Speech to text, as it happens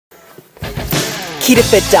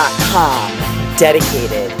KitaFit.com,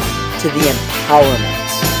 dedicated to the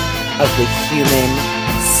empowerment of the human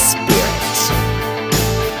spirit.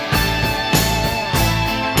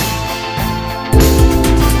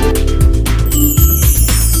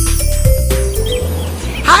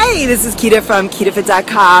 Hi, this is Kita from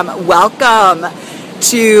KitaFit.com. Welcome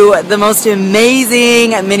to the most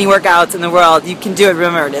amazing mini workouts in the world. You can do it.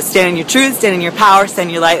 Remember to stand in your truth, stand in your power, stand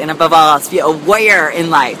in your light, and above all else, be a warrior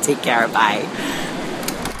in life. Take care. Bye.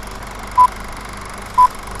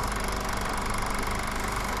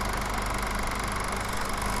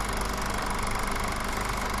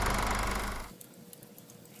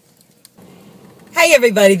 Hi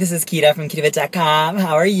everybody, this is Kita from KitaFit.com.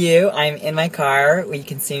 How are you? I'm in my car. You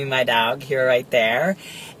can see my dog here right there.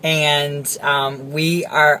 And we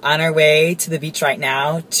are on our way to the beach right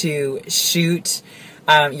now to shoot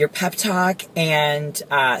your pep talk and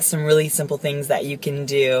some really simple things that you can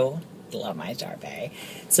do. Love my Sharpay.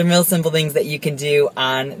 Some real simple things that you can do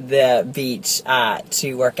on the beach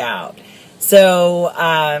to work out. So,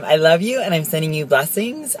 I love you, and I'm sending you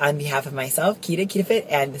blessings on behalf of myself, KitaFit,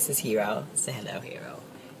 and this is Hero. Say hello, Hero.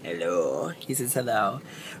 Hello. He says hello.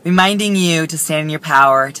 Reminding you to stand in your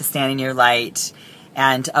power, to stand in your light,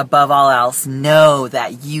 and above all else, know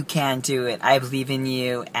that you can do it. I believe in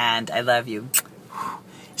you, and I love you.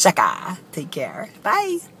 Shaka. Take care.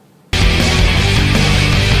 Bye.